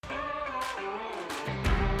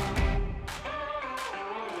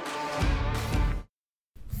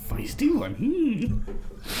feisty one.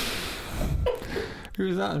 Who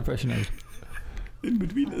was that impression of?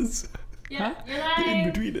 In-betweeners. Yeah, Huh? you're The lying.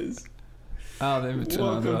 In-betweeners. Oh, the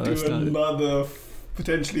Welcome to another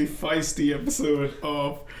potentially feisty episode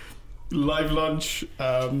of Live Lunch.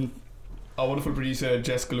 Our wonderful producer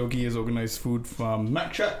Jessica Loki has organised food from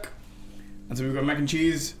Mac Shack. And so we've got mac and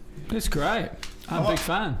cheese. It's great. I'm a big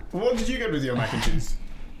fan. What did you get with your mac and cheese?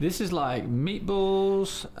 This is like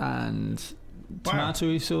meatballs and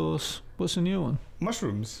tomato sauce. What's the new one?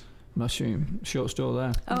 Mushrooms. Mushroom. Short store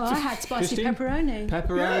there. Oh, I had spicy Christine? pepperoni.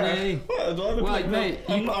 Pepperoni. Yeah. Well, Right, mate,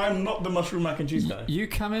 I'm not the mushroom mac and cheese guy. You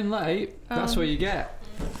come in late. That's what you get.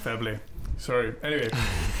 Fair play. Sorry. Anyway.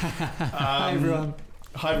 Hi everyone.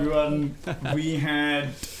 Hi everyone. We had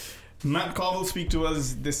Matt Carville speak to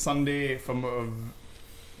us this Sunday from a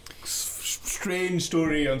strange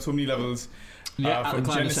story on so many levels. Yeah, at from the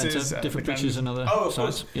Climate Genesis, Centre. Different the pictures another of sides.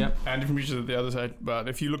 course. Yep. And different pictures at the other side. But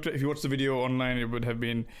if you watched the video online, it would have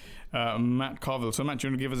been Matt Carville. So Matt, you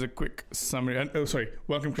want to give us a quick summary? And,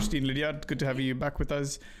 welcome Christine Lydiard. Good to have you back with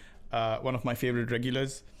us. One of my favorite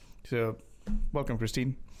regulars. So welcome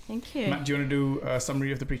Christine. Thank you. Matt, do you want to do a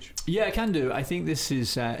summary of the preach? Yeah, I can do. I think this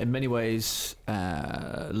is, in many ways,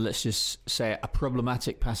 let's just say a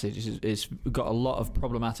problematic passage. It's got a lot of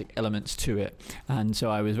problematic elements to it. And so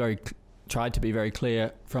I was tried to be very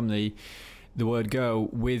clear from the word go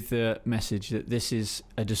with the message that this is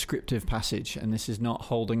a descriptive passage and this is not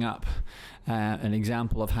holding up an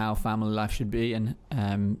example of how family life should be, and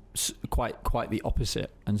quite the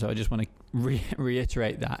opposite. And so I just want to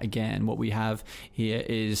reiterate that again. What we have here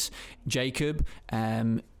is Jacob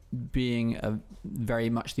being very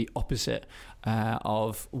much the opposite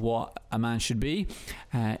of what a man should be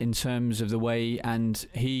in terms of the way and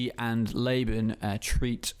he and Laban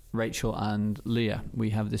treat Rachel and Leah. We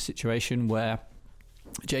have this situation where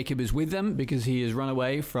Jacob is with them because he has run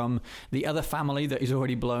away from the other family that is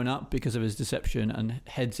already blown up because of his deception and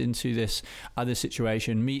heads into this other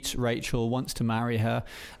situation, meets Rachel, wants to marry her.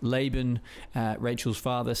 Laban, Rachel's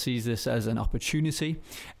father, sees this as an opportunity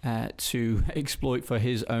to exploit for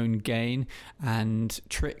his own gain and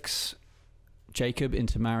tricks Jacob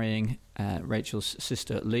into marrying Rachel's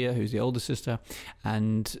sister Leah, who's the older sister,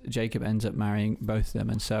 and Jacob ends up marrying both of them.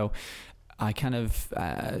 And so I kind of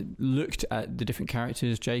looked at the different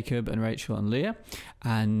characters, Jacob and Rachel and Leah,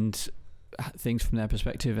 and things from their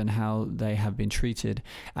perspective and how they have been treated.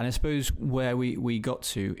 And I suppose where we got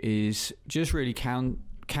to is just really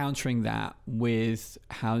countering that with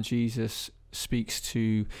how Jesus speaks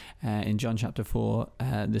to, in John chapter 4,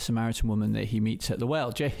 the Samaritan woman that he meets at the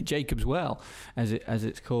well, Jacob's well, as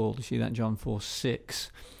it's called. You see that in John 4:6.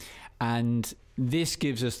 And this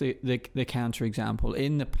gives us the counterexample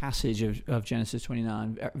in the passage of Genesis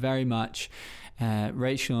 29. Very much,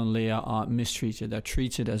 Rachel and Leah are mistreated. They're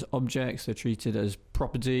treated as objects. They're treated as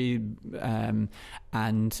property,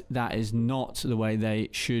 and that is not the way they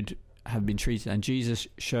should have been treated. And Jesus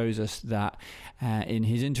shows us that in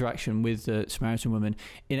his interaction with the Samaritan woman,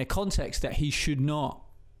 in a context that he should not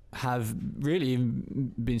have really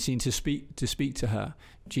been seen to speak to her.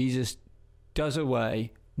 Jesus does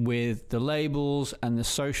away with the labels and the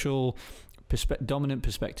social dominant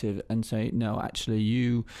perspective and say, no, actually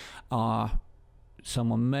you are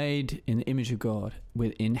someone made in the image of God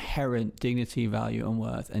with inherent dignity, value and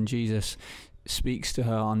worth. And Jesus speaks to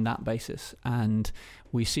her on that basis, and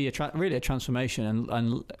we see really a transformation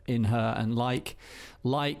and in her. And like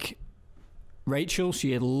Rachel,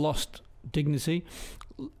 she had lost dignity.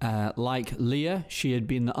 Like Leah, she had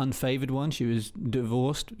been the unfavored one. She was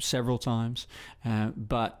divorced several times,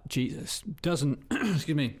 but Jesus doesn't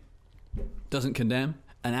doesn't condemn.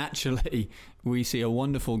 And actually, we see a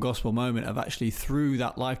wonderful gospel moment of actually through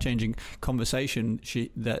that life-changing conversation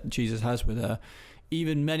that Jesus has with her,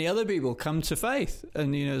 even many other people come to faith.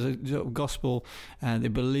 And, as a gospel, they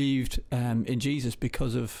believed in Jesus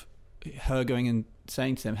because of her going and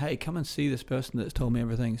saying to them, hey, come and see this person that's told me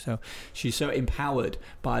everything. So she's so empowered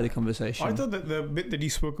by the conversation. I thought that the bit that he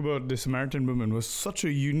spoke about the Samaritan woman was such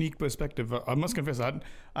a unique perspective. I must confess,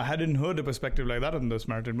 I hadn't heard a perspective like that on the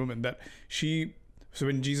Samaritan woman. So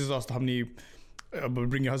when Jesus asked how many,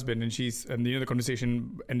 bring your husband, and the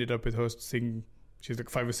conversation ended up with her saying she's like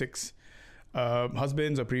 5 or 6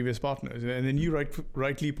 husbands or previous partners, and then you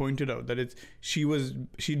rightly pointed out that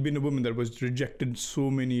she'd been a woman that was rejected so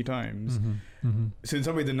many times. So in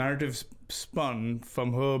some way the narrative spun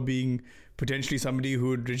from her being potentially somebody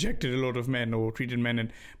who had rejected a lot of men or treated men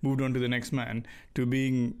and moved on to the next man, to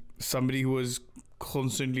being somebody who was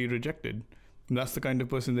constantly rejected. And that's the kind of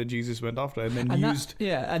person that Jesus went after and then used.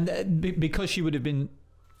 Because she would have been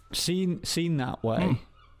seen that way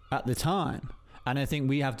at the time, And I think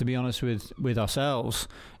we have to be honest with ourselves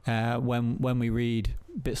when we read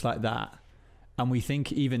bits like that, and we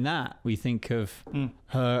think of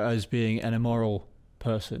her as being an immoral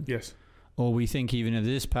person. Yes. Or we think even of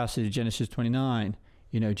this passage, Genesis 29,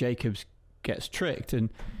 Jacob gets tricked, and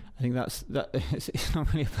I think it's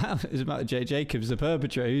not really about Jacob's the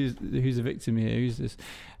perpetrator. Who's the victim here? Who's this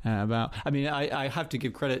about? I mean, I have to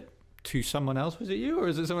give credit to someone else. Was it you, or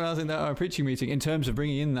is it someone else in our preaching meeting in terms of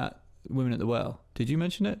bringing in that woman at the well? Did you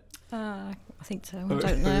mention it? I think so. I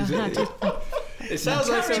don't know. It sounds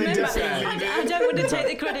like something different. I don't want to take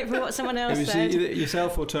the credit for what someone else said. It was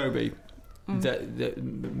yourself or Toby that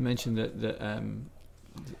mentioned that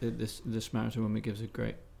the Samaritan woman gives a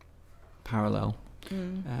great parallel.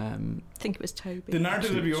 I think it was Toby. The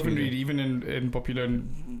narrative that we often read, even in popular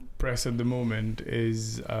press at the moment,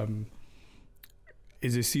 is a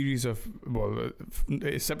series of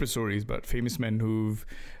separate stories, but famous men who've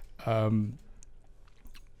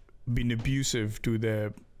been abusive to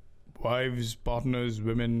their wives, partners,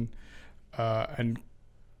 women, and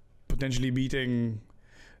potentially beating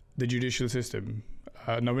the judicial system.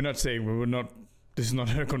 Now, we're not saying this is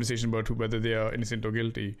not a conversation about whether they are innocent or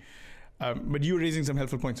guilty. But you're raising some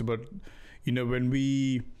helpful points about, when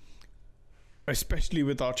we, especially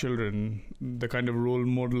with our children, the kind of role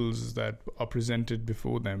models that are presented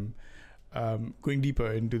before them, going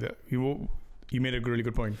deeper into that. You made a really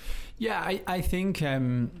good point. Yeah, I think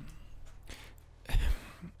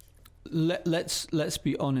let's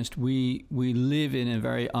be honest. We live in a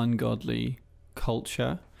very ungodly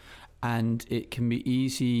culture, and it can be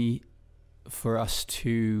easy for us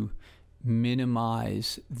to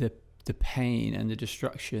minimize the pain and the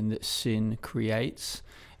destruction that sin creates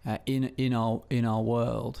in our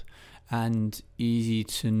world, and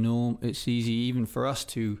it's easy even for us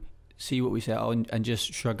to see what we say and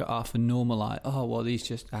just shrug it off and normalize. Oh, well, these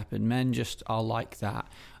just happen. Men just are like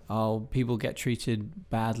that. Oh, people get treated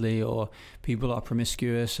badly, or people are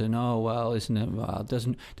promiscuous, and isn't it? Well,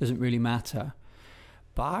 it doesn't really matter.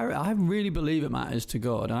 But I really believe it matters to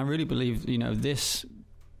God, and I really believe this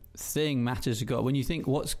thing matters to God. When you think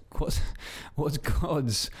what's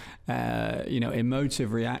God's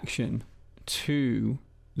emotive reaction to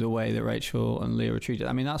the way that Rachel and Leah were treated.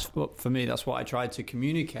 I mean, that's what I tried to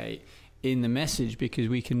communicate in the message, because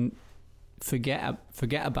we can forget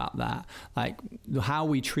about that. Like, how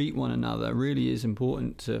we treat one another really is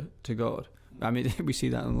important to God. I mean, we see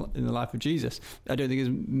that in the life of Jesus. I don't think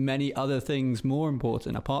there's many other things more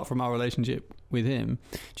important apart from our relationship with him.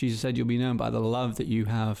 Jesus said, "You'll be known by the love that you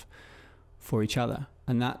have for each other."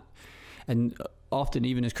 And often,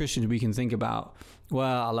 even as Christians, we can think about,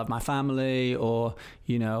 well, I love my family, or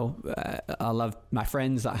I love my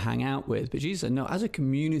friends that I hang out with. But Jesus said, no, as a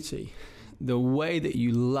community, the way that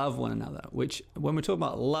you love one another, which when we're talking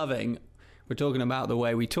about loving, we're talking about the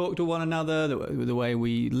way we talk to one another, the way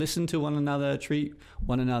we listen to one another, treat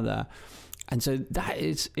one another. And so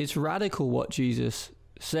it's radical what Jesus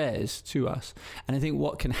says to us. And I think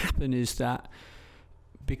what can happen is that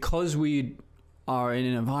because we are in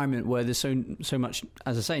an environment where there's so much,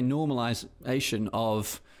 as I say, normalization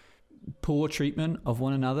of poor treatment of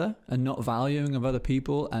one another and not valuing of other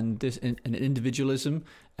people, and this an individualism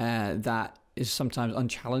that is sometimes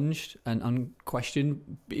unchallenged and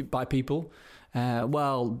unquestioned by people.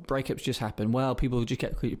 Breakups just happen. Well, people just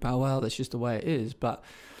get treated. Well, that's just the way it is. But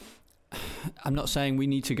I'm not saying we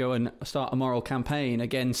need to go and start a moral campaign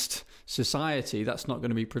against society. That's not going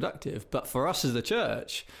to be productive. But for us as the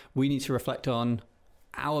church, we need to reflect on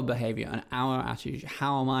our behavior and our attitude.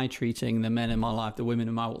 How am I treating the men in my life, the women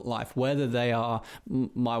in my life, whether they are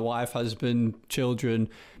my wife, husband, children,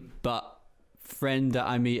 but friend that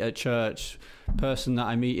I meet at church, person that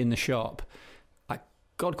I meet in the shop.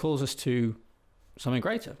 God calls us to something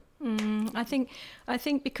greater. I think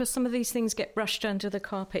because some of these things get brushed under the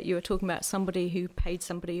carpet. You were talking about somebody who paid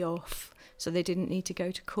somebody off so they didn't need to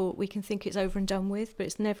go to court. We can think it's over and done with, but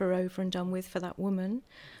it's never over and done with for that woman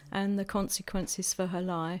and the consequences for her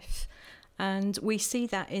life. And we see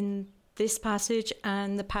that in this passage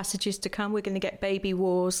and the passages to come. We're going to get baby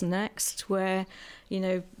wars next, where,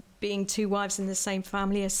 being two wives in the same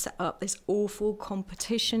family has set up this awful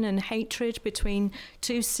competition and hatred between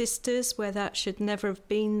two sisters where that should never have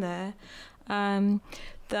been there.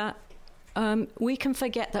 We can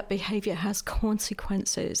forget that behaviour has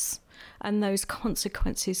consequences, and those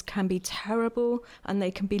consequences can be terrible and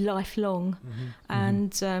they can be lifelong.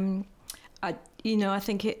 Mm-hmm. And I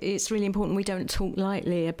think it's really important we don't talk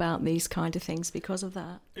lightly about these kind of things because of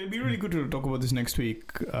that. It'd be really good to talk about this next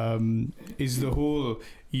week. Is the whole,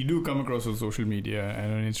 you do come across on social media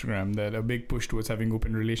and on Instagram that a big push towards having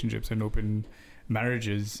open relationships and open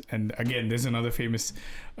marriages. And again, there's another famous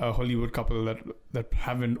Hollywood couple that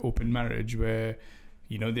have an open marriage where,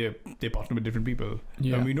 they partner with different people.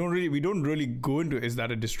 Yeah. And we don't really go into, is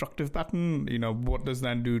that a destructive pattern? What does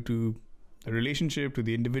that do to the relationship, to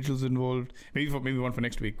the individuals involved? Maybe one for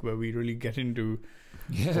next week, where we really get into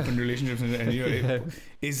open relationships and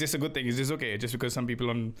is this a good thing? Is this okay? Just because some people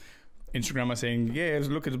on Instagram are saying, yeah,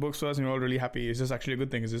 look, it's books to us and we're all really happy. Is this actually a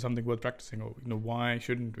good thing? Is this something worth practicing? Or why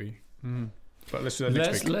shouldn't we? But let's do that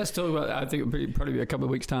next week. Let's talk about that. I think it'll probably be a couple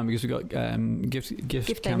of weeks' time, because we've got gift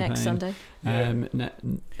Day campaign next Sunday.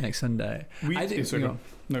 Next Sunday. I think, go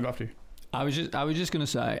after you. I was just going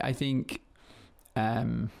to say, I think, I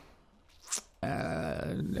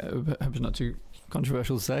hope it's not too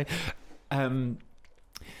controversial to say.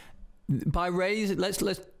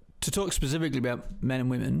 To talk specifically about men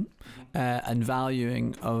and women and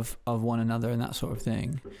valuing of one another and that sort of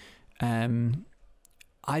thing.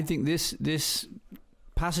 I think this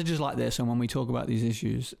passages like this, and when we talk about these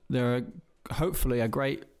issues, they're hopefully a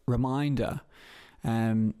great reminder.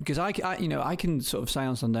 Because I can sort of say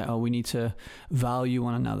on Sunday, we need to value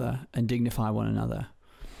one another and dignify one another.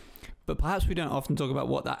 But perhaps we don't often talk about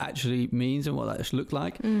what that actually means and what that actually looks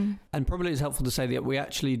like. And probably it's helpful to say that we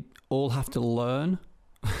actually all have to learn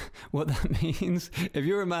what that means. If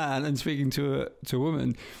you're a man and speaking to a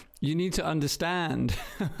woman, you need to understand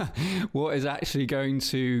what is actually going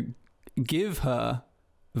to give her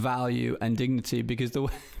value and dignity, because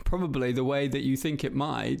probably the way that you think it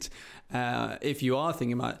might, if you are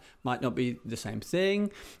thinking might not be the same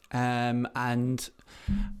thing. And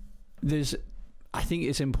I think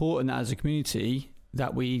it's important as a community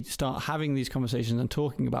that we start having these conversations and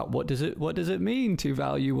talking about what does it mean to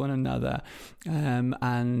value one another,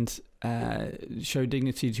 and show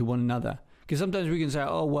dignity to one another. Because sometimes we can say,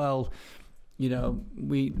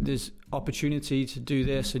 there's opportunity to do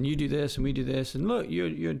this, and you do this, and we do this, and look,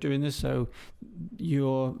 you're doing this, so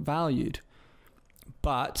you're valued.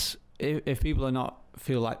 But if people are not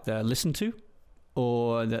feel like they're listened to,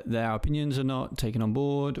 or that their opinions are not taken on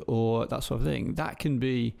board, or that sort of thing, that can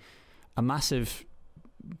be a massive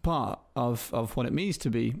part of what it means to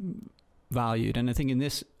be valued. And I think in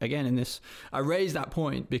this, I raised that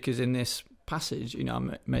point because in this passage, I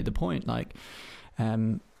made the point, like,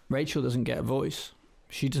 Rachel doesn't get a voice.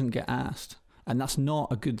 She doesn't get asked. And that's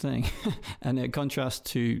not a good thing. And in contrast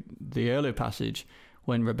to the earlier passage,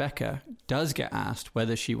 when Rebecca does get asked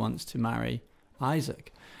whether she wants to marry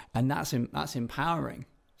Isaac, and that's empowering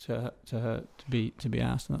to her to be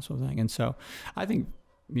asked and that sort of thing. And so I think,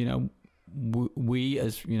 we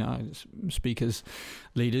as speakers,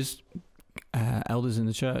 leaders, elders in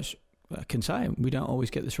the church can say we don't always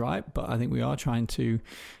get this right, but I think we are trying to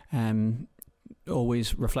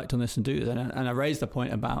always reflect on this and do this. And I raised the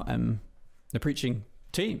point about the preaching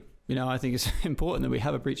team. I think it's important that we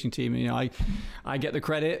have a preaching team. I get the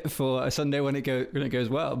credit for a Sunday when it goes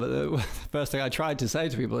well, but the first thing I tried to say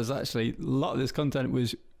to people is actually a lot of this content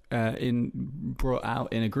was brought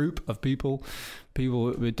out in a group of people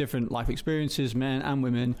with different life experiences, men and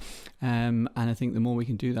women, and I think the more we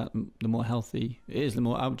can do that, the more healthy it is. The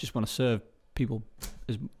more I would just want to serve people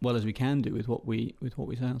as well as we can do with what we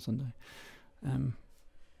say on Sunday.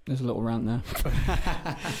 There's a little rant there.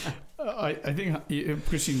 I think,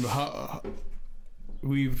 Christine,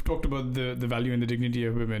 we've talked about the value and the dignity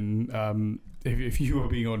of women. If you were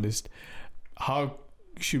being honest, how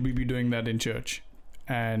should we be doing that in church?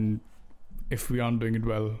 And if we aren't doing it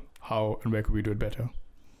well, how and where could we do it better?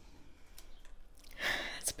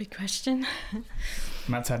 That's a big question.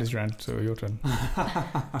 Matt's had his rant, so your turn.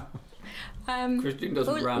 Christine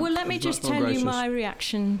doesn't rant. Well, let me just tell you my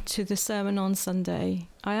reaction to the sermon on Sunday.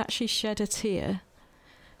 I actually shed a tear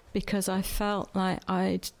because I felt like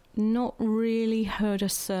I'd not really heard a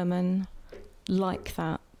sermon like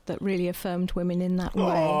that really affirmed women in that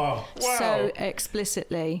way so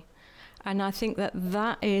explicitly. And I think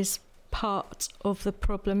that is part of the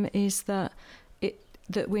problem, is that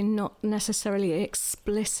we're not necessarily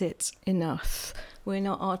explicit enough. We're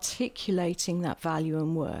not articulating that value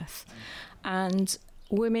and worth. And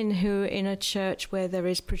women who are in a church where there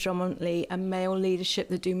is predominantly a male leadership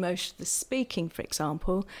that do most of the speaking, for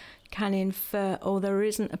example, can infer, there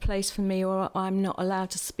isn't a place for me, or I'm not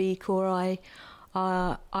allowed to speak, or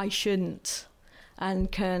I shouldn't. and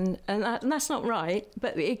that's not right,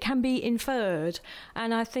 but it can be inferred.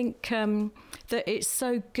 And I think that it's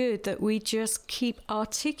so good that we just keep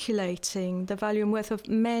articulating the value and worth of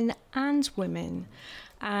men and women,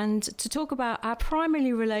 and to talk about our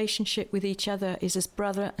primary relationship with each other is as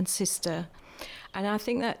brother and sister. And I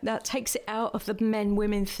think that takes it out of the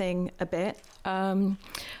men-women thing a bit.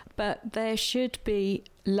 But there should be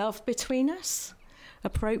love between us,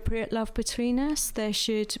 appropriate love between us. There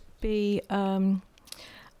should be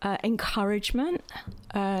encouragement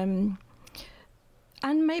and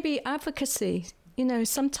maybe advocacy.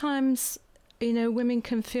 Sometimes, women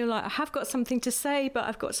can feel like, I have got something to say, but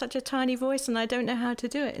I've got such a tiny voice and I don't know how to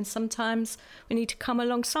do it. And sometimes we need to come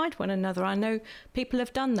alongside one another. I know people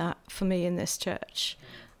have done that for me in this church.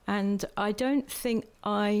 And I don't think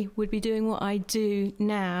I would be doing what I do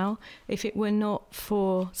now if it were not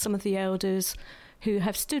for some of the elders who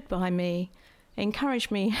have stood by me,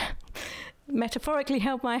 encouraged me, metaphorically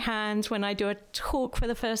held my hand when I do a talk for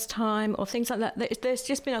the first time or things like that. There's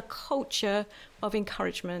just been a culture of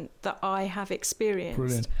encouragement that I have experienced.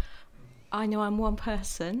 Brilliant. I know I'm one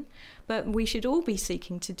person, but we should all be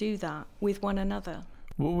seeking to do that with one another.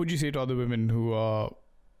 What would you say to other women who are,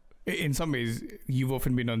 in some ways, you've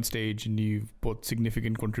often been on stage and you've brought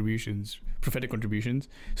significant contributions, prophetic contributions.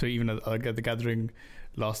 So even at the gathering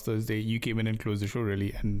last Thursday, you came in and closed the show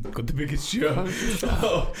really and got the biggest cheer of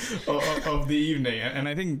the evening. And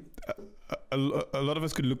I think a lot of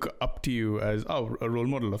us could look up to you as a role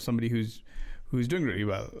model of somebody who's doing really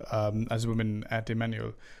well as a woman at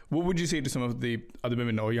Emmanuel. What would you say to some of the other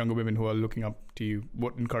women or younger women who are looking up to you?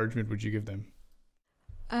 What encouragement would you give them?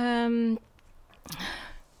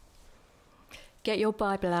 Get your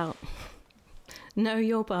Bible out. Know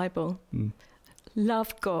your Bible.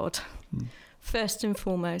 Love God. First and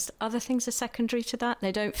foremost. Other things are secondary to that.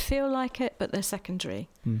 They don't feel like it, but they're secondary.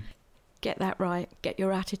 Get that right. Get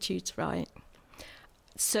your attitudes right.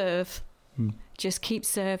 Serve. Just keep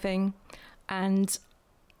serving. And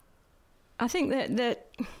I think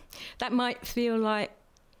that might feel like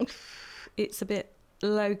it's a bit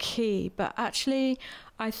low key, but actually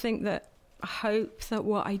I think that I hope that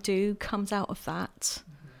what I do comes out of that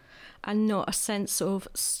and not a sense of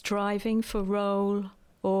striving for role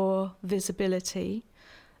or visibility.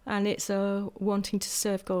 And it's a wanting to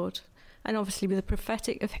serve God. And obviously with the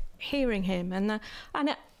prophetic of hearing him. And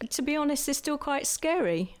to be honest, it's still quite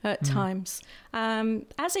scary at times.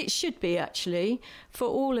 As it should be, actually, for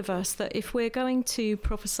all of us, that if we're going to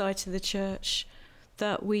prophesy to the church,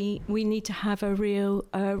 that we need to have a real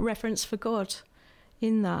reverence for God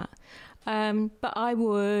in that. But I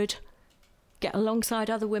would get alongside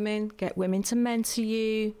other women, get women to mentor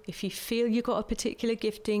you. If you feel you've got a particular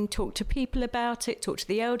gifting, talk to people about it, talk to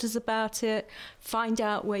the elders about it, find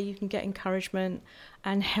out where you can get encouragement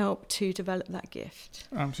and help to develop that gift.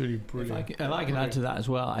 Absolutely brilliant. If I can add to that as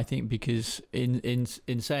well, I think because in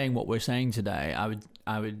saying what we're saying today,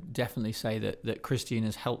 I would definitely say that Christine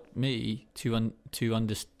has helped me to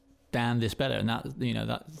understand this better, and that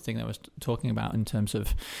that thing that I was talking about in terms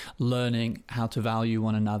of learning how to value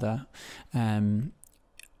one another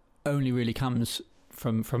only really comes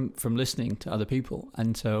from listening to other people.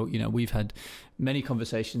 And so we've had many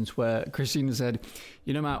conversations where Christine said,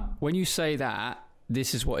 Matt, when you say that,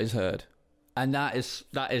 this is what is heard, and that is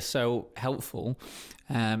so helpful.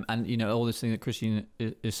 And all this thing that Christine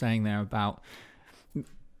is saying there about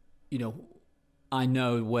I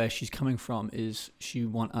know where she's coming from is she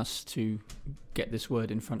wants us to get this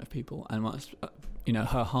word in front of people, and wants,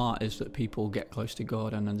 her heart is that people get close to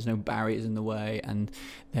God, and there's no barriers in the way, and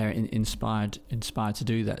they're inspired to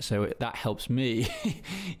do that. So that helps me,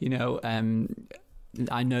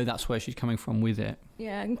 I know that's where she's coming from with it.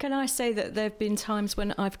 Yeah, and can I say that there have been times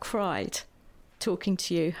when I've cried talking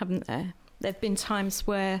to you, haven't there? There have been times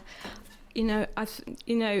where,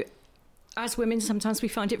 as women, sometimes we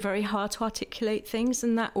find it very hard to articulate things,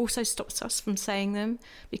 and that also stops us from saying them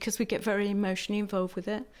because we get very emotionally involved with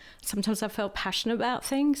it. Sometimes I've felt passionate about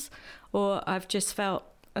things, or I've just felt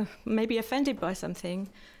maybe offended by something,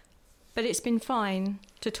 but it's been fine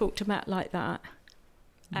to talk to Matt like that.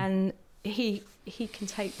 And he can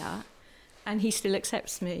take that, and he still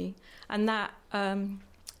accepts me, and that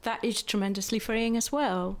is tremendously freeing as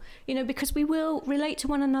well, because we will relate to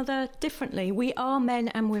one another differently. We are men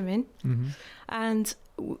and women, and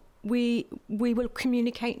we will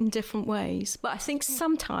communicate in different ways. But I think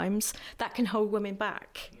sometimes that can hold women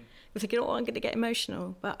back. You're thinking, I'm going to get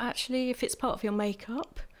emotional. But actually, if it's part of your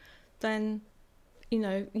makeup, then,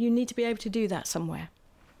 you need to be able to do that somewhere.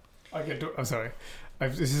 I'm sorry.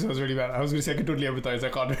 This sounds really bad. I was going to say I can totally empathize. I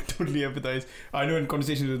can't totally empathize. I know in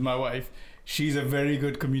conversations with my wife, she's a very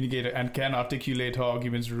good communicator and can articulate her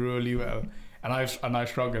arguments really well. And I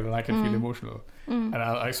struggle and I can feel emotional, and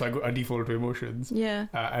I default to emotions. Yeah.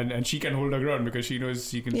 And she can hold her ground because she knows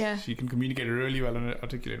she can communicate really well and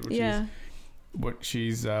articulate what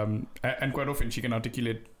she's and quite often she can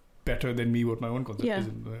articulate better than me what my own concept is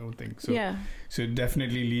and my own thing. So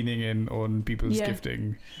definitely leaning in on people's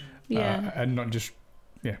gifting, and not just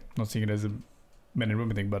not seeing it as a men and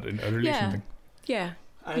women thing, but a relation thing. Yeah.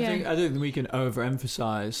 I don't think we can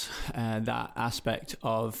overemphasize that aspect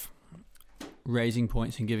of raising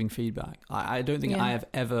points and giving feedback. I don't think I have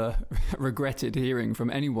ever regretted hearing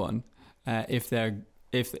from anyone even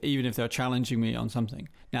if they're challenging me on something.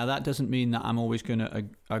 Now that doesn't mean that I'm always going to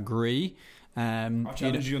agree. I'll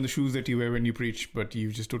challenge you on the shoes that you wear when you preach, but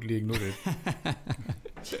you've just totally ignored it.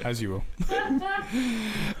 As you will.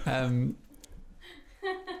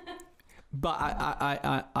 But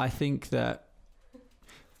I think that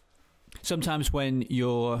sometimes when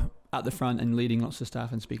you're at the front and leading lots of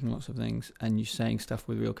staff and speaking lots of things and you're saying stuff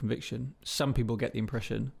with real conviction, some people get the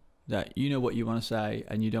impression that you know what you want to say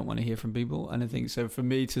and you don't want to hear from people. And I think so for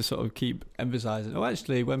me to sort of keep emphasizing,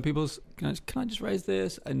 actually, when people's, can I just raise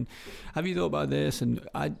this? And have you thought about this? And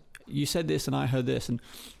you said this and I heard this. And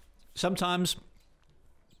sometimes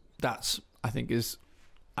that's, I think,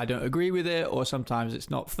 I don't agree with it, or sometimes it's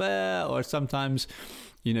not fair, or sometimes,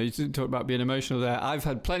 you didn't talk about being emotional there. I've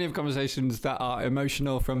had plenty of conversations that are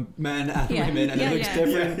emotional from men and women, and it looks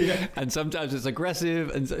different. And sometimes it's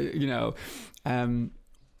aggressive, and so,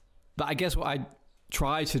 but I guess what I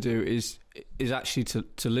try to do is actually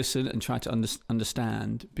to listen and try to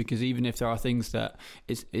understand, because even if there are things that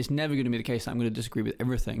it's never going to be the case that I'm going to disagree with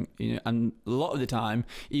everything, and a lot of the time,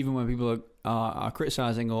 even when people are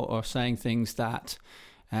criticizing or saying things that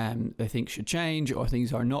they think should change, or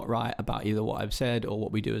things are not right about either what I've said or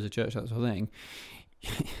what we do as a church, that sort of thing.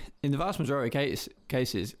 In the vast majority of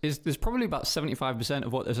cases, there's probably about 75%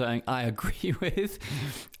 of what they're saying I agree with,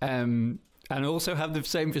 and also have the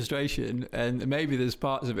same frustration. And maybe there's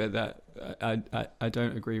parts of it that I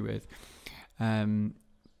don't agree with.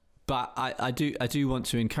 But I do want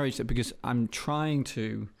to encourage that, because I'm trying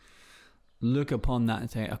to look upon that and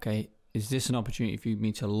say, okay, is this an opportunity for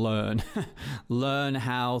me to learn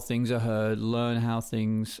how things are heard, learn how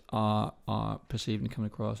things are perceived and come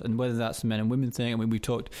across, and whether that's the men and women thing. I mean, we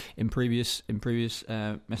talked in previous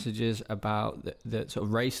messages about the sort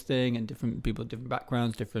of race thing, and different people, different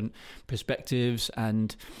backgrounds, different perspectives,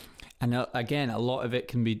 and again, a lot of it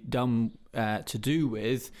can be done to do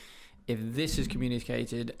with, if this is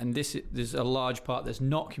communicated, and there's a large part that's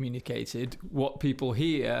not communicated, what people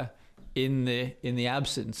hear in the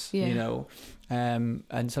absence, and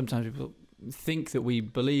sometimes people think that we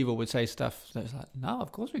believe or would say stuff that's like, no,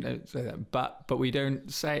 of course we don't say that, but we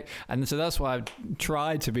don't say. And so that's why I've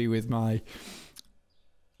tried to be with my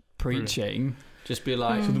preaching, just be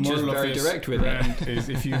like, so the just moral very of direct with it. Is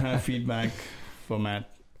if you have feedback for Matt,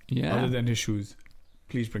 other than his shoes,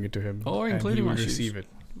 please bring it to him, or including my shoes. Receive it.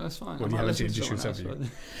 That's fine. Well, you haven't changed your shoes, have you?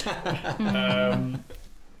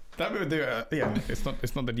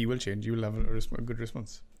 It's not that you will change. You will have a good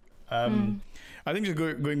response. I think just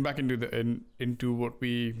going back into what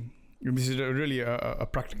this is really a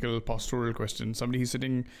practical pastoral question. Somebody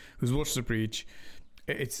who's watched the preach.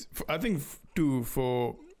 It's, I think, too,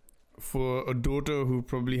 for a daughter who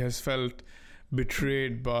probably has felt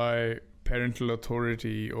betrayed by parental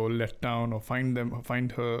authority, or let down, or find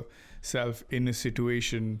herself in a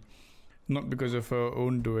situation not because of her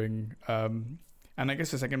own doing. And I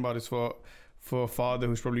guess the second part is for a father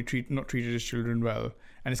who's probably not treated his children well,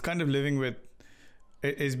 and is kind of living with,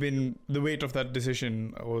 it's been the weight of that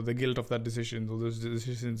decision, or the guilt of that decision, or those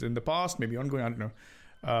decisions in the past, maybe ongoing, I don't know,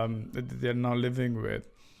 that they're now living with.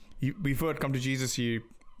 We've heard, come to Jesus, he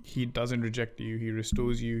doesn't reject you, he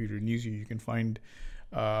restores you, he renews you. You can find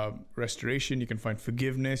restoration, you can find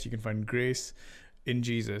forgiveness, you can find grace in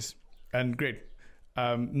Jesus. And great.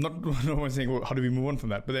 Not no one's saying, well, how do we move on from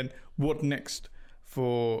that? But then what next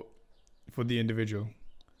for the individual,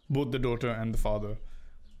 both the daughter and the father,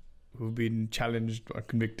 who've been challenged or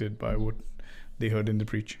convicted by what they heard in the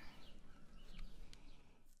preach?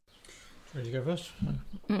 Ready to go first?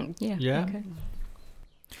 Yeah. Okay.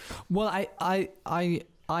 Well,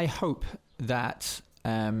 I hope that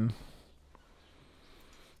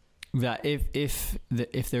that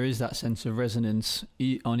if there is that sense of resonance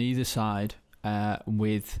on either side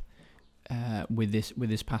with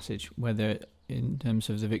this passage, whether in terms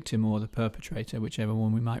of the victim or the perpetrator, whichever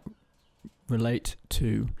one we might relate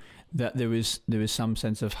to, that there is some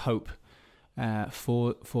sense of hope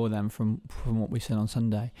for them from what we said on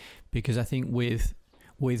Sunday, because I think with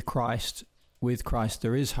Christ with Christ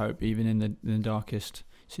there is hope even in the darkest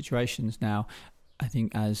situations. Now, I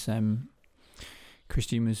think as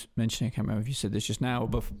Christine was mentioning, I can't remember if you said this just now or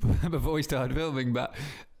before we started filming, but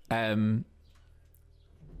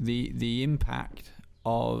the impact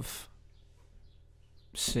of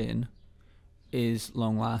sin is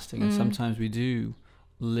long lasting, and sometimes we do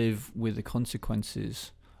live with the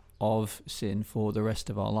consequences of sin for the rest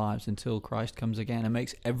of our lives until Christ comes again and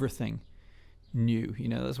makes everything new. You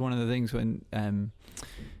know, that's one of the things when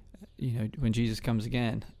when Jesus comes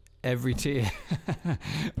again, every tear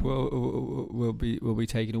will be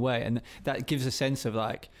taken away, and that gives a sense of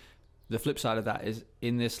like the flip side of that is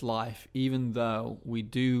in this life, even though we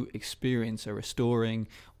do experience a restoring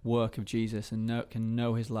work of Jesus and can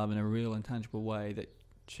know his love in a real and tangible way that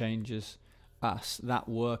changes us, that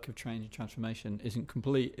work of change and transformation isn't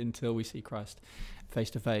complete until we see Christ face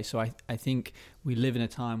to face. So I think we live in a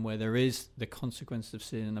time where there is the consequences of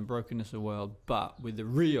sin and the brokenness of the world, but with the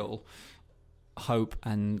real hope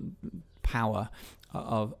and power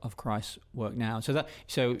of Christ's work now. So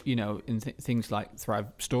in things like Thrive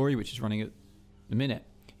Story, which is running at the minute,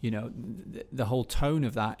 the whole tone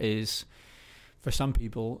of that is for some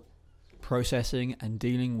people processing and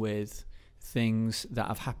dealing with things that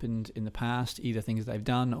have happened in the past, either things they've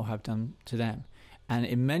done or have done to them. And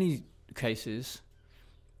in many cases,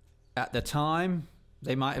 at the time,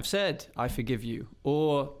 they might have said, I forgive you,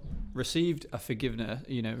 or received a forgiveness,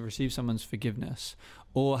 received someone's forgiveness,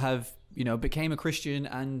 or have, became a Christian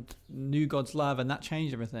and knew God's love, and that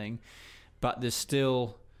changed everything. But they're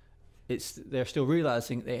still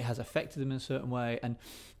realizing that it has affected them in a certain way. And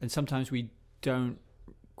sometimes we don't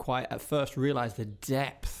quite at first realize the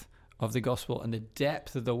depth of the gospel and the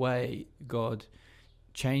depth of the way God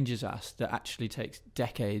changes us, that actually takes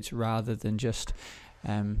decades rather than just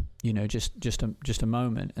just a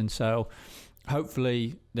moment. And so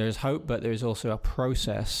hopefully there's hope, but there's also a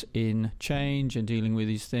process in change and dealing with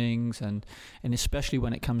these things, and especially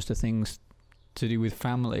when it comes to things to do with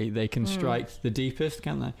family, they can strike the deepest,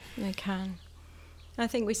 can't they? They can. I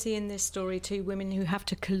think we see in this story too women who have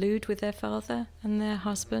to collude with their father and their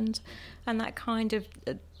husband, and that kind of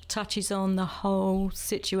touches on the whole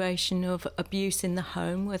situation of abuse in the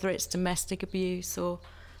home, whether it's domestic abuse or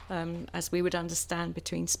as we would understand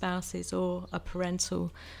between spouses, or a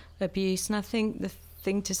parental abuse. And I think the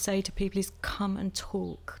thing to say to people is come and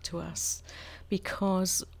talk to us,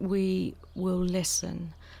 because we will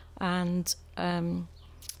listen. And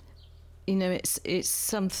it's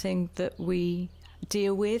something that we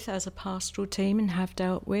deal with as a pastoral team and have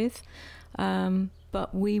dealt with,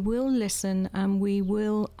 but we will listen and we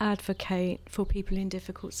will advocate for people in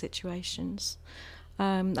difficult situations.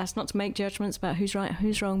 That's not to make judgments about who's right and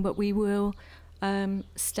who's wrong, but we will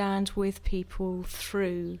stand with people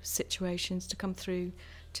through situations to come through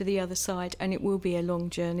to the other side. And it will be a long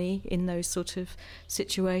journey in those sort of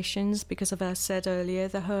situations, because as I said earlier,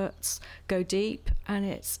 the hurts go deep and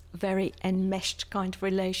it's very enmeshed kind of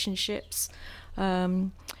relationships.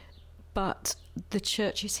 But the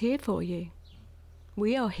church is here for you.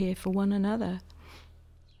 We are here for one another.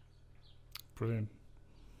 Brilliant.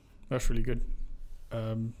 That's really good.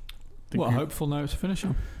 What a hopeful note to finish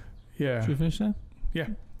on. Yeah. Should we finish there? Yeah.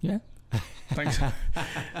 Yeah. Thanks. So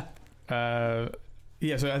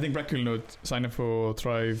I think practical note, sign up for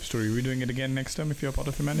Thrive Story. Are we doing it again next time if you're part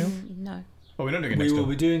of Emmanuel? No. Oh, we're not doing it next time. We will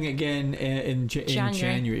be doing it again in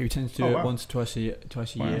January. We tend to do it once or twice a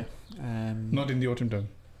year. Not in the autumn term.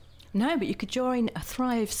 No, but you could join a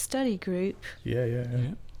Thrive study group. Yeah.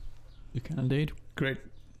 You can indeed. Great.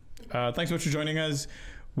 Thanks so much for joining us.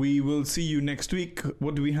 We will see you next week.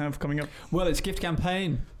 What do we have coming up? Well, it's gift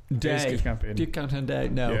campaign day. Gift campaign day.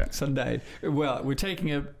 No, Sunday. Well, we're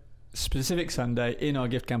taking a specific Sunday in our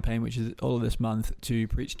gift campaign, which is all of this month, to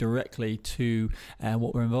preach directly to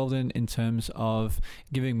what we're involved in terms of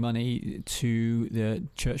giving money to the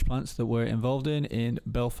church plants that we're involved in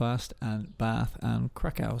Belfast and Bath and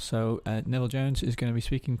Krakow. So Neville Jones is going to be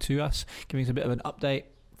speaking to us, giving us a bit of an update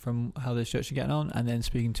from how this church is getting on, and then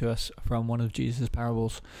speaking to us from one of Jesus'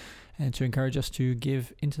 parables, and to encourage us to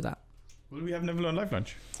give into that. Will we have Neville on Live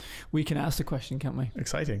Lunch? We can ask the question, can't we?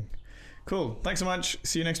 Exciting. Cool. Thanks so much.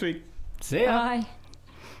 See you next week. See ya. Bye.